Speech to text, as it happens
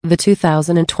The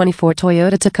 2024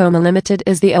 Toyota Tacoma Limited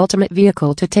is the ultimate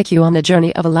vehicle to take you on the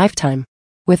journey of a lifetime.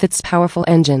 With its powerful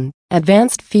engine,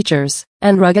 advanced features,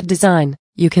 and rugged design,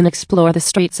 you can explore the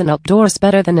streets and outdoors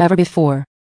better than ever before.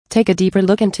 Take a deeper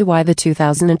look into why the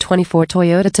 2024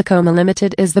 Toyota Tacoma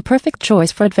Limited is the perfect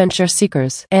choice for adventure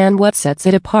seekers and what sets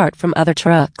it apart from other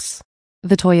trucks.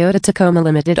 The Toyota Tacoma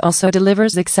Limited also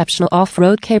delivers exceptional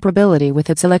off-road capability with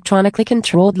its electronically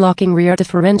controlled locking rear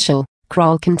differential,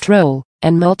 crawl control,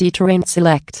 and multi-terrain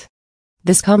select.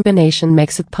 This combination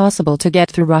makes it possible to get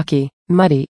through rocky,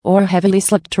 muddy, or heavily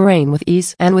slipped terrain with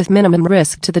ease and with minimum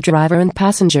risk to the driver and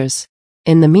passengers.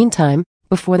 In the meantime,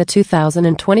 before the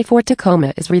 2024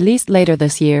 Tacoma is released later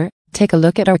this year, take a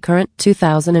look at our current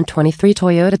 2023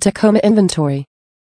 Toyota Tacoma inventory.